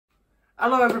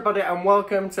Hello everybody and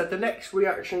welcome to the next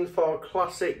reaction for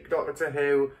classic Doctor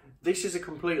Who. This is a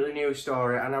completely new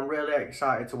story and I'm really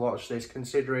excited to watch this,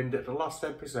 considering that the last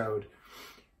episode,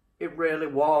 it really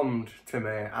warmed to me,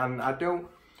 and I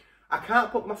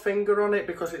can't put my finger on it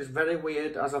because it's very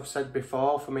weird, as I've said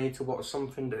before, for me to watch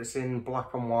something that's in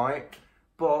black and white,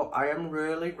 but I am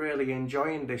really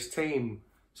enjoying this team,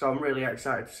 so I'm really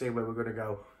excited to see where we're going to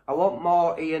go. I want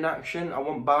more Ian action, I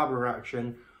want Barbara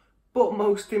action, but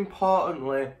most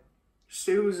importantly,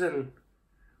 Susan,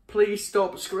 please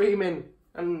stop screaming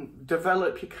and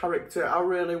develop your character. I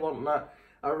really want that.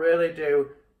 I really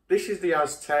do. This is the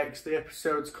Aztecs. The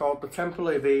episode's called The Temple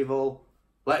of Evil.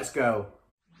 Let's go.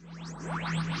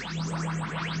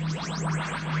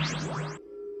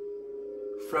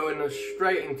 Throwing us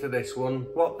straight into this one.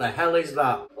 What the hell is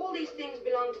that? All these things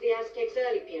belong to the Aztecs'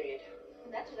 early period.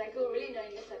 That's what I call really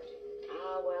knowing the subject.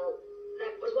 Ah, well,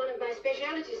 that was one of my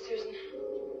specialities, Susan.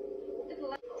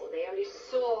 Oh, they only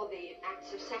saw the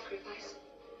acts of sacrifice.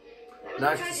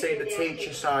 Nice to see the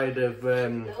teacher side of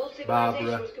The whole civilization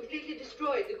Barbara. was completely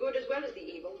destroyed, the good as well as the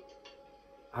evil.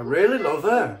 I really love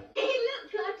her. Hey,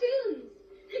 look, cartoons!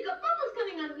 They've got bubbles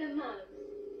coming out of their mouths.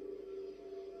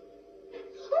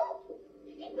 Oh,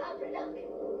 hey, Barbara,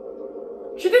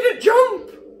 look. She didn't jump!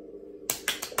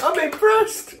 I'm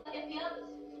impressed! Look at the others.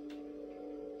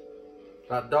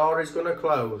 That door is going to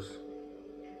close.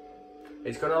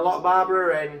 It's going to lock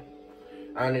Barbara in.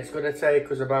 And it's going to take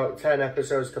us about 10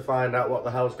 episodes to find out what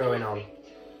the hell's going on.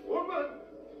 Woman,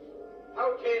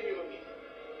 how came you here?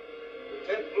 The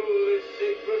temple is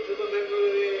sacred to the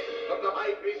memory of the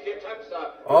High Priest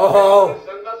Yetaxa. Oh!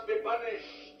 And must be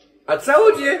punished. I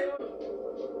told you!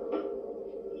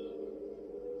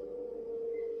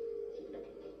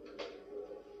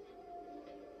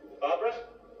 Barbara?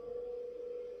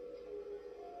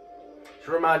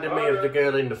 She reminded me of the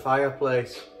girl in the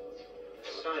fireplace.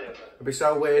 Sign of her. It'd be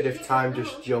so weird if time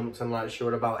just jumped and like she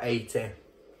were about 80.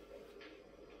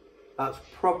 That's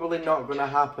probably not going to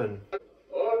happen.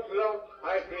 Orthodox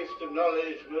High Priest of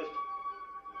Knowledge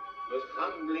most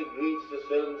humbly greets the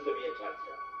servants of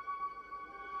Yetaxa.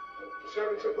 The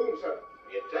servants of whom, sir?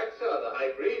 Yetaxa, the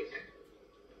High Priest.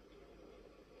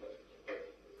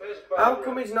 First, How Barbara,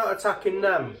 come he's not attacking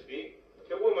them? speak.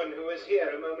 The woman who was here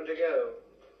a moment ago.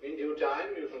 In due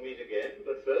time you shall meet again,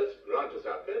 but first grant us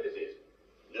our courtesies.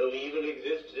 No evil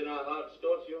exists in our hearts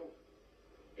towards you.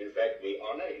 In fact, we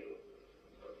honor you.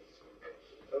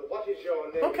 What is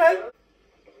your name? Okay. Sir?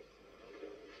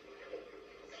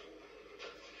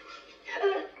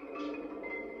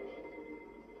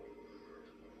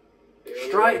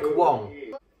 Strike one.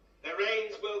 The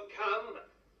rains will come,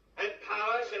 and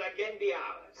power shall again be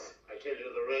ours. I tell you,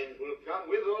 the rains will come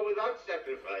with or without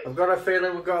sacrifice. I've got a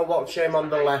feeling we've got to watch him on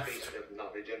the The left. priest of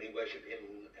knowledge only worship him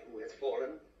who has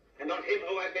fallen, and not him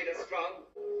who has made us strong.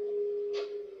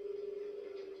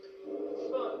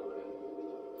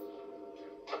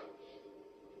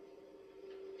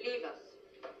 Leave us.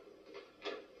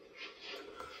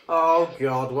 Oh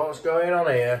God, what's going on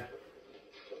here?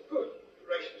 Good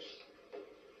gracious.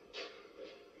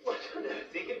 What on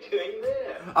earth are you doing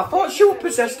there? I thought she was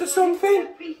possessed or something.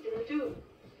 That priest in the tomb.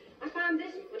 I found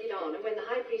this and put it on, and when the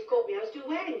high priest caught me, I was still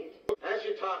wearing it. As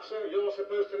Yetaxa, you're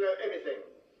supposed to know everything.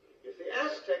 If the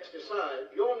Aztecs decide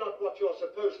you're not what you're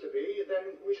supposed to be,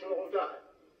 then we shall all die.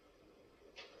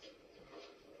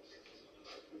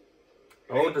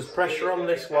 Oh, there's pressure on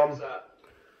this one.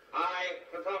 I,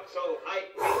 Protoxal, High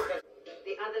Priest.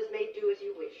 The others may do as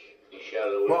you wish. We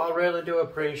shall What I really do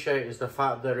appreciate is the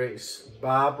fact that it's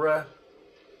Barbara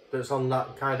that's on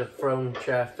that kind of throne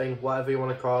chair thing, whatever you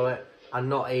want to call it, and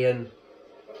not Ian.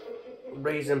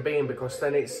 Reason being because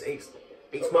then it's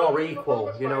more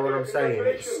equal, you know what I'm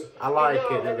saying? I like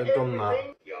it that they've done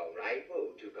that. Your rifle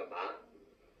to command.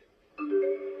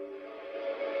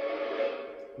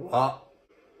 What?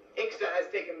 Ixta has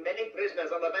taken many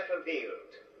prisoners on the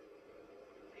battlefield.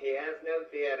 He has no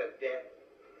fear of death.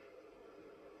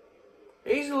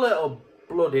 He's a little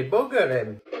bloody bugger,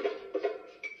 him.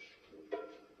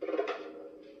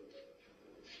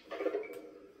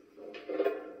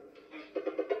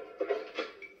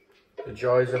 The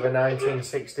joys of a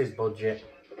 1960s budget.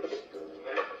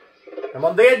 I'm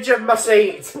on the edge of my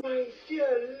seat. My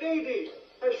dear lady,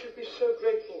 I should be so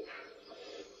grateful.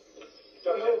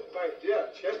 Oh, my dear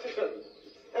Chesterton.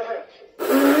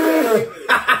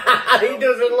 He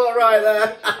doesn't look right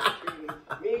there.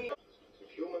 Me. If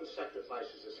human sacrifice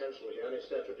is essential here and it's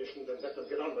their tradition, then let them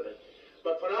get on with it.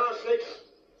 But for our sakes,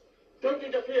 don't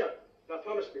interfere. Now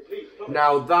promise me, please. Promise.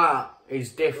 Now that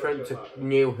is different to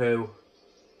New Who.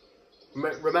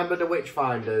 Remember the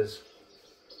Witchfinders?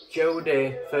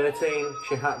 Jodie, 13,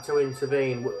 she had to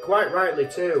intervene. Quite rightly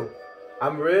too.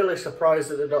 I'm really surprised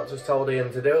that the doctor's told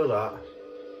Ian to do that.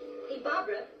 Hey,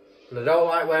 Barbara. And I don't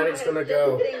like where it's going to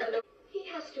go. He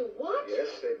has to what? Yes,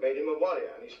 they've made him a warrior,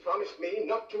 and he's promised me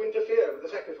not to interfere with the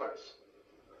sacrifice.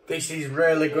 This is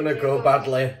really going to go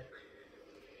badly.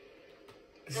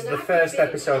 This is the first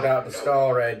episode out of the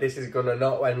story. This is going to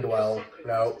not end well.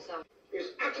 No. It's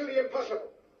utterly impossible.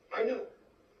 I know.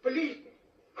 Believe me,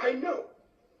 I know.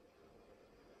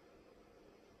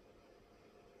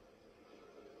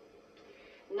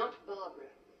 Not Barbara.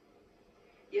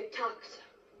 Your taxa.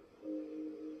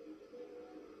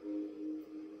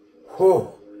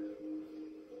 Whew.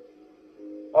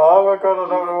 Oh my god, I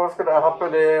don't know what's going to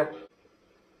happen here.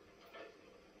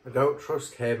 I don't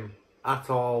trust him at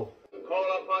all. Call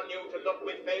upon you to look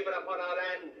with favour upon our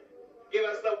land. Give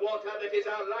us the water that is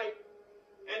our life,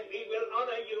 and we will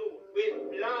honour you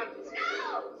with blood.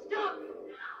 No! Stop!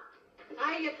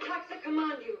 I, your taxa,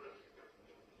 command you.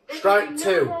 There Strike shall be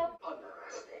two. No more... Honor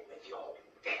us then with your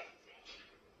death.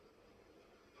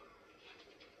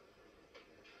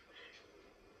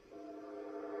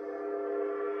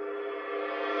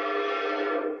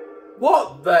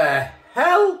 What the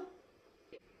hell?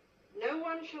 No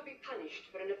one shall be punished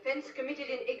for an offence committed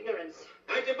in ignorance.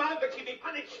 I demand that she be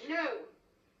punished. No.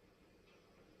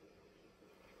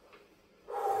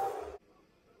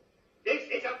 This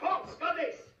is a false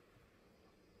goddess.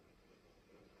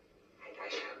 And I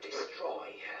shall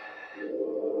destroy her.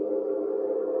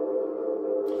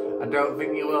 I don't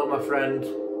think you will, my friend.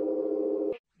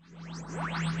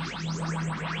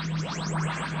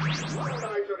 Our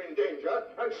lives are in danger,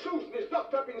 and Susan is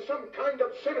locked up in some kind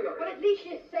of seminary. But at least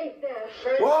she's safe there.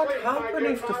 What would happen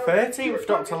if the 13th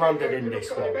Doctor landed in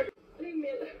this one? Leave me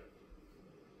alone.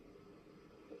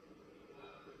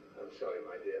 I'm sorry,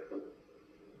 my dear.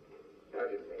 I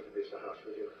didn't mean to be so harsh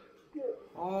with you.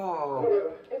 Oh.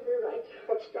 However, Every right.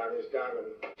 what's done is done, and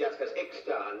Just as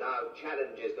Ixtar now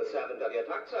challenges the servant of your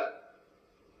taxa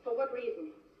For what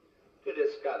reason? to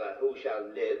discover who shall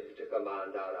live to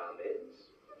command our armies.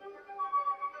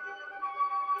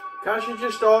 Can't you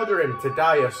just order him to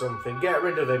die or something? Get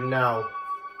rid of him now.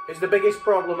 He's the biggest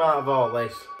problem out of all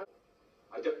this.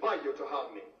 I defy you to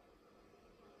harm me.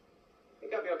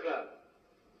 Pick up your club.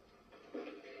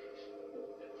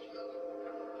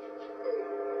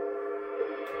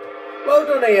 Well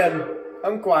done, Ian.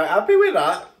 I'm quite happy with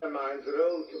that. The minds are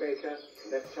old, Jamaica.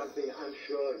 That's something I'm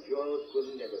sure yours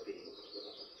will never be.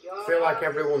 I feel like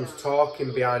everyone's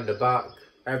talking behind her back.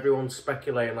 Everyone's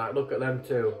speculating, like, look at them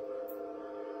two.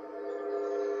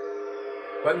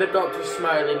 When the doctor's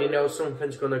smiling, you know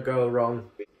something's going to go wrong.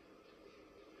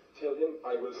 Tell him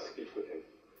I will speak with him.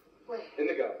 Where? In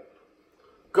the garden.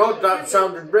 God, that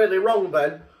sounded really wrong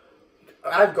then.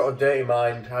 I've got a dirty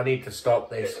mind. I need to stop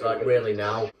this, like, really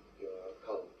now. You are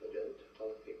confident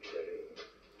of victory.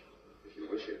 If you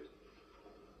wish it,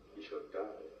 he shall die.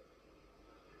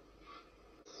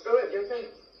 Go ahead, young man.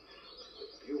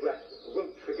 You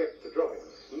won't forget the drawings.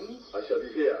 I shall be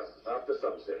here after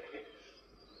sunset.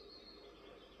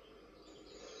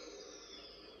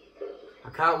 I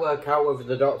can't work out whether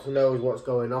the doctor knows what's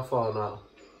going off or not.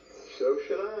 So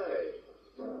shall I.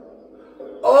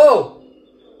 Oh!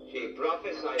 She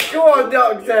prophesied. Go on,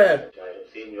 Doctor! I have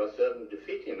seen your servant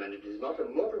defeat him, and it is not a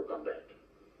mortal combat.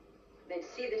 Then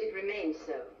see that it remains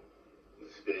so. The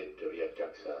spirit of your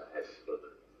taxa has spoken.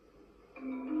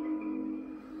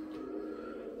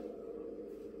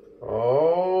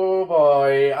 Oh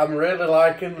boy, I'm really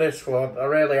liking this one. I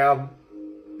really am.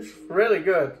 It's really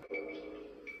good.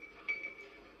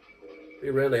 It'd be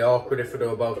really awkward if we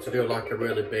were about to do like a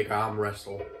really big arm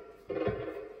wrestle.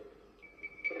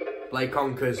 Blake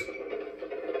conquers.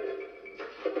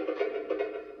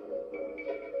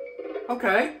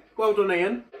 Okay, well done,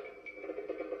 Ian.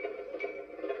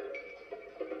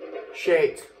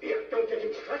 Shit. Yeah, don't get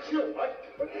him scratched, no, what?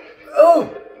 Oh!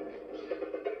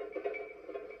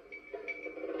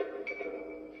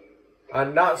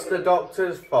 And that's the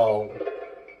doctor's fault.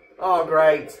 Oh,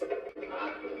 great.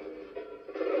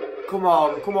 Come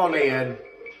on, Ian.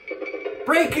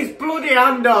 Break his bloody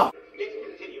hand off! Let's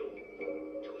continue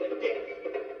to the death.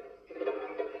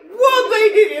 What? They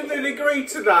didn't even agree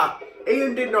to that.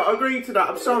 Ian did not agree to that.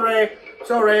 I'm sorry.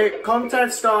 Sorry.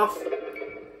 Contest off.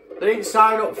 They didn't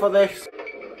sign up for this.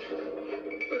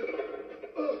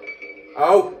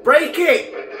 Oh, break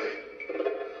it!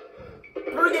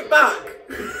 Bring it back!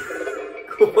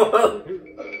 Come on.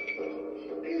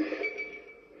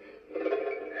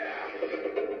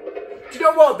 Do you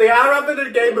know what? They are having a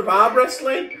game of arm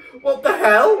wrestling. What the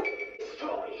hell?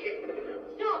 Stop!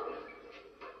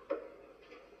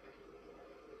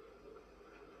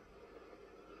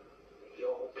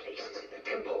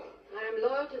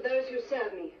 to those who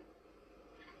serve me.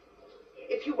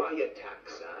 If you are attacked,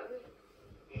 sir,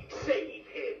 save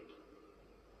him.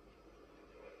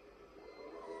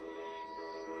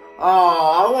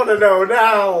 Oh, I want to know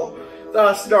now.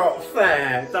 That's not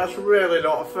fair. That's really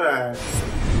not fair.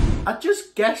 I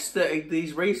just guessed that in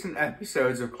these recent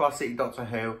episodes of classic Doctor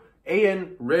Who,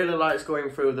 Ian really likes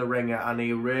going through the ringer and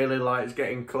he really likes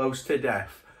getting close to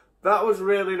death. That was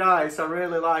really nice. I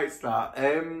really liked that.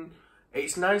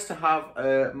 It's nice to have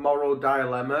a moral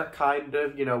dilemma, kind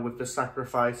of, you know, with the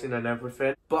sacrificing and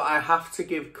everything. But I have to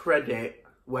give credit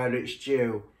where it's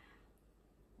due.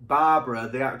 Barbara,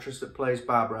 the actress that plays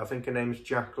Barbara, I think her name's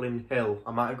Jacqueline Hill.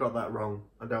 I might have got that wrong.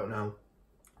 I don't know.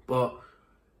 But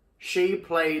she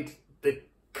played the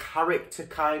character,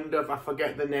 kind of. I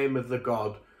forget the name of the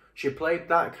god. She played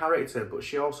that character, but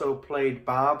she also played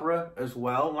Barbara as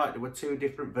well. Like, there were two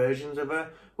different versions of her,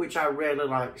 which I really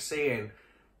like seeing.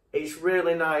 It's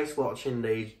really nice watching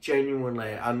these,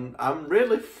 genuinely. And I'm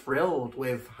really thrilled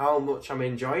with how much I'm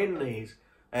enjoying these.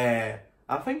 I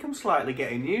think I'm slightly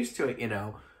getting used to it, you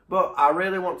know. But I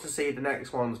really want to see the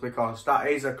next ones because that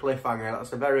is a cliffhanger.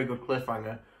 That's a very good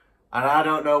cliffhanger. And I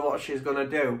don't know what she's going to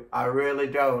do. I really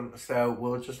don't. So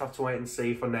we'll just have to wait and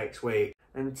see for next week.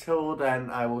 Until then,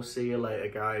 I will see you later,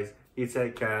 guys. You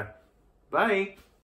take care. Bye.